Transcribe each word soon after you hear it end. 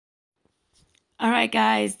All right,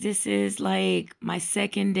 guys, this is like my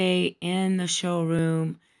second day in the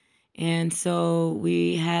showroom. And so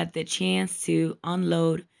we had the chance to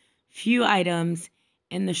unload few items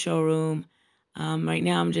in the showroom. Right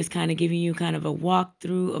now, I'm just kind of giving you kind of a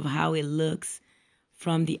walkthrough of how it looks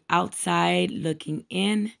from the outside looking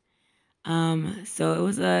in. So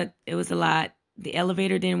it was a lot. The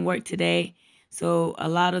elevator didn't work today, so a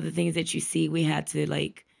lot of the things that you see, we had to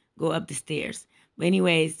like go up the stairs. But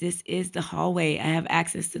anyways, this is the hallway. I have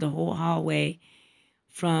access to the whole hallway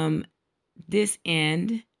from this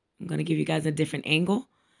end. I'm gonna give you guys a different angle.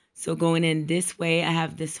 So going in this way, I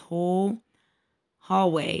have this whole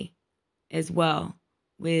hallway as well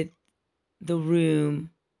with the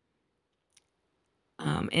room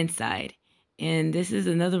inside. And this is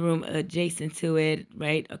another room adjacent to it,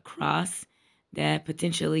 right across, that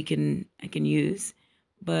potentially I can use.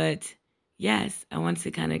 But yes, I wanted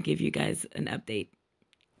to kind of give you guys an update.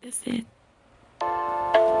 That's it. Yeah,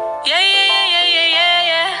 yeah, yeah, yeah, yeah, yeah,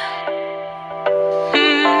 yeah.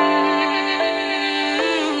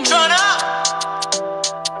 Turn up.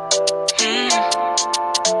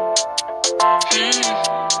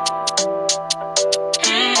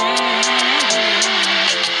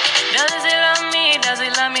 Does it love me? Does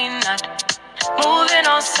it love me not? Moving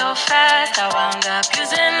on so fast, I wound up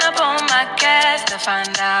using up all my gas to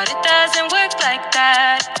find out it doesn't work like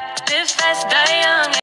that. Live fast, die young.